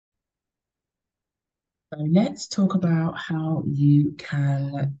So let's talk about how you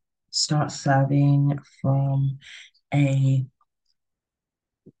can start serving from a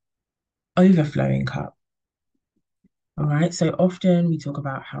overflowing cup. All right. So often we talk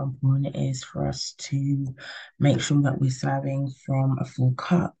about how important it is for us to make sure that we're serving from a full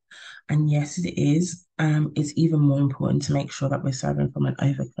cup. And yes, it is. It's even more important to make sure that we're serving from an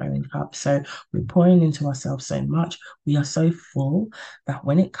overflowing cup. So we're pouring into ourselves so much. We are so full that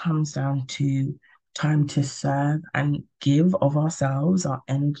when it comes down to time to serve and give of ourselves, our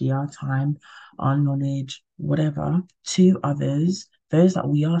energy, our time, our knowledge, whatever, to others, those that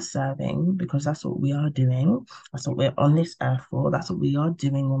we are serving, because that's what we are doing. That's what we're on this earth for. That's what we are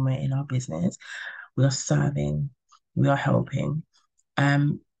doing when we're in our business. We are serving, we are helping.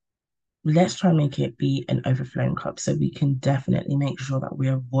 Um, let's try and make it be an overflowing cup so we can definitely make sure that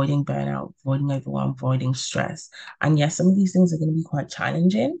we're avoiding burnout, avoiding overwhelm, avoiding stress. And yes, some of these things are going to be quite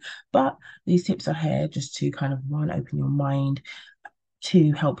challenging, but these tips are here just to kind of one, open your mind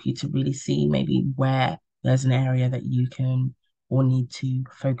to help you to really see maybe where there's an area that you can or need to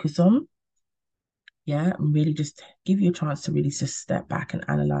focus on. Yeah, and really just give you a chance to really just step back and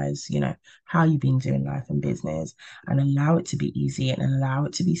analyze, how you've been doing life and business and allow it to be easy and allow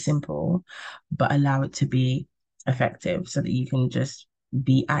it to be simple, but allow it to be effective so that you can just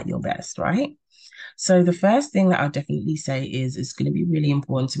be at your best, right? So the first thing that I'll definitely say is it's going to be really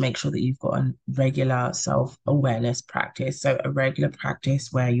important to make sure that you've got a regular self-awareness practice. So a regular practice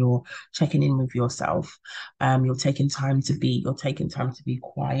where you're checking in with yourself. You're taking time to be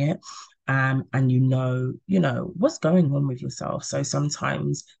quiet. And what's going on with yourself. So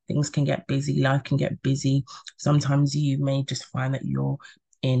sometimes things can get busy, life can get busy. Sometimes you may just find that you're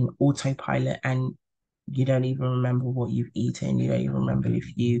in autopilot and you don't even remember what you've eaten. You don't even remember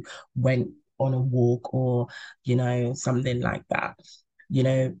if you went on a walk or, something like that.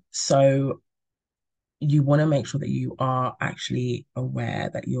 So you want to make sure that you are actually aware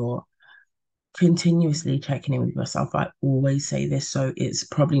that you're continuously checking in with yourself. I always say this, so it's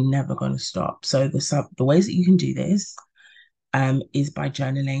probably never going to stop. So the ways that you can do this is by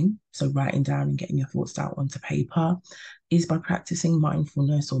journaling, so writing down and getting your thoughts out onto paper, is by practicing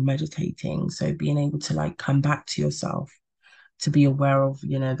mindfulness or meditating. So being able to like come back to yourself, to be aware of,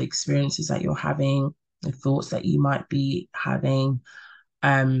 the experiences that you're having, the thoughts that you might be having,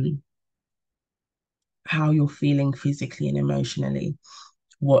 um, how you're feeling physically and emotionally,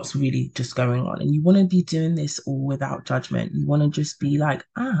 what's really just going on. And you want to be doing this all without judgment. You want to just be like,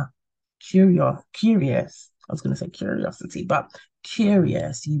 curious. I was going to say curiosity, but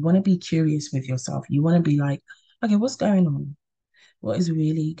curious. You want to be curious with yourself. You want to be like, okay, what's going on? What is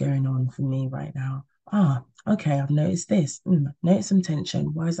really going on for me right now? Okay, I've noticed this. Notice some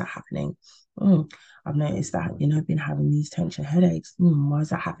tension. Why is that happening? Mm, I've noticed that, I've been having these tension headaches. Why is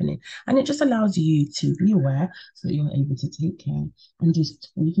that happening? And it just allows you to be aware so that you're able to take care and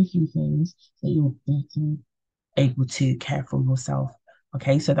just tweak a few things so that you're better able to care for yourself.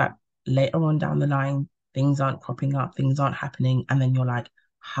 Okay, so that later on down the line, things aren't cropping up, things aren't happening. And then you're like,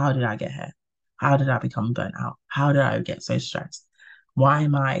 how did I get here? How did I become burnt out? How did I get so stressed? Why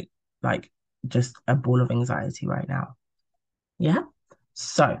am I like just a ball of anxiety right now? Yeah.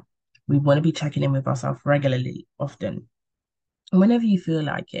 So we want to be checking in with ourselves regularly, often, whenever you feel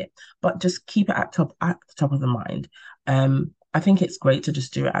like it, but just keep it at the top of the mind. I think it's great to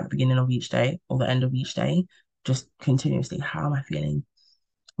just do it at the beginning of each day or the end of each day, just continuously. How am I feeling?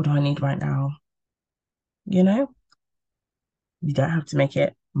 What do I need right now? You know, you don't have to make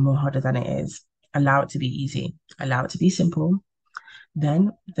it more harder than it is. Allow it to be easy. Allow it to be simple.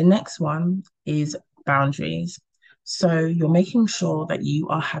 Then the next one is boundaries. So you're making sure that you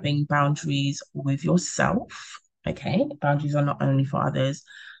are having boundaries with yourself. Okay. Boundaries are not only for others,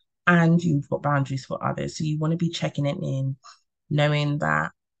 and you've got boundaries for others. So you want to be checking it in, knowing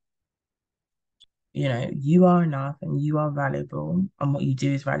that, you are enough and you are valuable and what you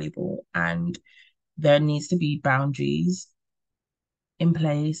do is valuable. And there needs to be boundaries in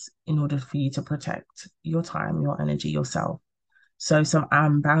place in order for you to protect your time, your energy, yourself. So some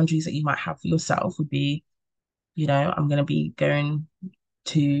boundaries that you might have for yourself would be, I'm going to be going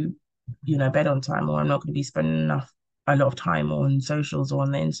to, bed on time, or I'm not going to be spending a lot of time on socials or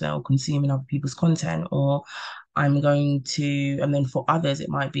on the internet or consuming other people's content, or I'm going to, and then for others, it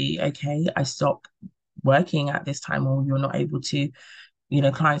might be, okay, I stop working at this time, or you're not able to,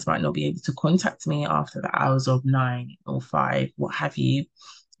 clients might not be able to contact me after the hours of 9 or 5, what have you.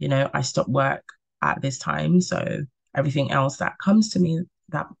 I stop work at this time. So everything else that comes to me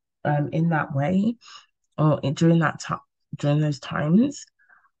that in that way or during that time, during those times,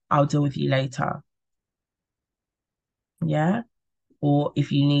 I'll deal with you later. Yeah. Or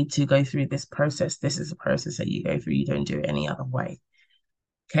if you need to go through this process, this is a process that you go through. You don't do it any other way.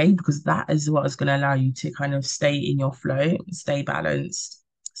 Okay, because that is what is going to allow you to kind of stay in your flow, stay balanced,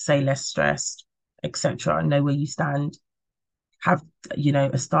 stay less stressed, etc. Know where you stand, have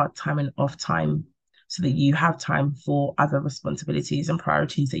a start time and off time so that you have time for other responsibilities and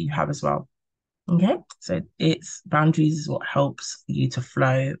priorities that you have as well. Okay, so it's boundaries is what helps you to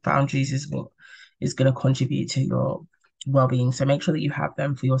flow. Boundaries is what is going to contribute to your well-being. So make sure that you have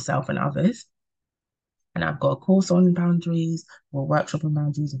them for yourself and others. And I've got a course on boundaries or workshop on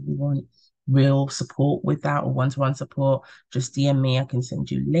boundaries if you want real support with that or one-to-one support. Just DM me. I can send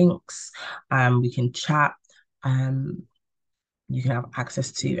you links. We can chat. Um, you can have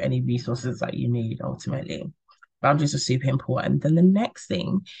access to any resources that you need ultimately. Boundaries are super important. Then the next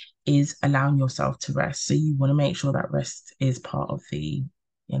thing is allowing yourself to rest. So you want to make sure that rest is part of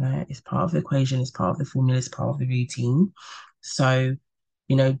it's part of the equation, it's part of the formula, it's part of the routine. So,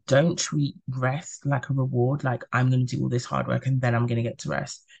 don't treat rest like a reward, like I'm going to do all this hard work and then I'm going to get to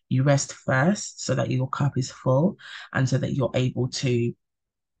rest. You rest first so that your cup is full and so that you're able to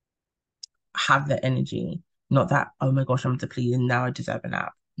have the energy. Not that, oh my gosh, I'm depleted. Now I deserve a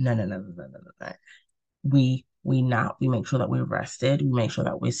nap. No, no, no, no, no, no, no, no. We nap, we make sure that we're rested, we make sure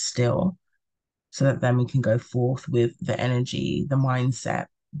that we're still, so that then we can go forth with the energy, the mindset,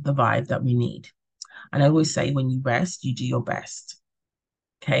 the vibe that we need. And I always say when you rest, you do your best.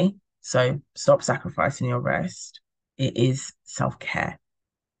 Okay. So stop sacrificing your rest. It is self-care.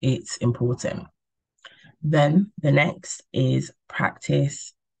 It's important. Then the next is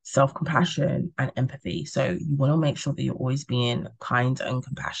practice self-compassion and empathy. So you want to make sure that you're always being kind and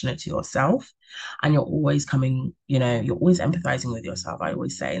compassionate to yourself and you're always you're always empathizing with yourself, I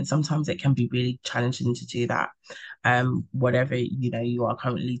always say. And sometimes it can be really challenging to do that. Whatever, you are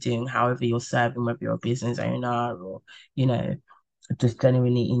currently doing, however you're serving, whether you're a business owner or, you know, just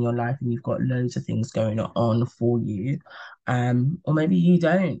genuinely in your life and you've got loads of things going on for you. Or maybe you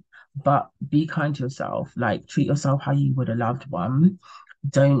don't, but be kind to yourself, like treat yourself how you would a loved one.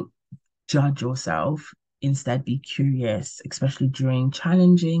 Don't judge yourself. Instead, be curious, especially during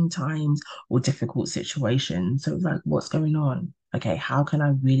challenging times or difficult situations. So, like, what's going on? Okay, how can I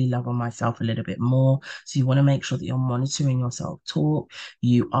really love on myself a little bit more? So, you want to make sure that you're monitoring your self talk,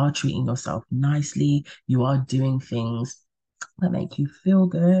 you are treating yourself nicely, you are doing things that make you feel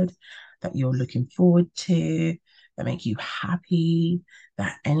good, that you're looking forward to, that make you happy,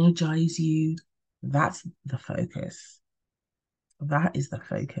 that energize you. That's the focus. That is the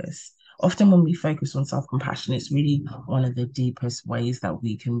focus. Often, when we focus on self compassion, it's really one of the deepest ways that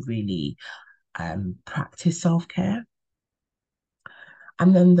we can really practice self care.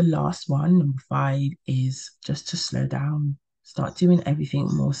 And then the last one, number five, is just to slow down, start doing everything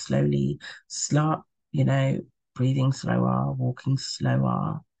more slowly, start, breathing slower, walking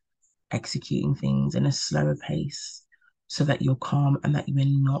slower, executing things in a slower pace so that you're calm and that you're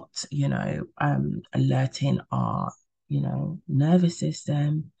not, alerting our, nervous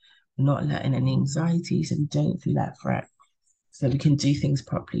system, not letting any anxiety so we don't feel that threat. So we can do things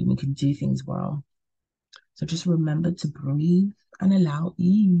properly, we can do things well. So just remember to breathe and allow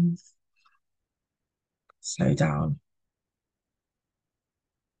ease. Slow down.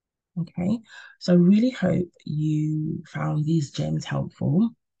 Okay. So I really hope you found these gems helpful.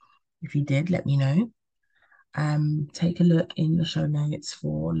 If you did, let me know. Take a look in the show notes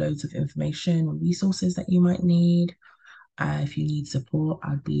for loads of information and resources that you might need. If you need support,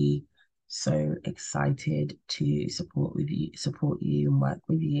 I'd be so excited to support you and work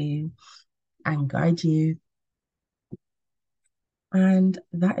with you and guide you. And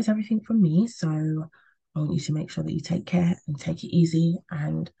that is everything from me. So I want you to make sure that you take care and take it easy.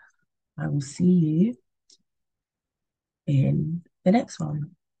 And I will see you in the next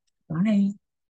one. Bye.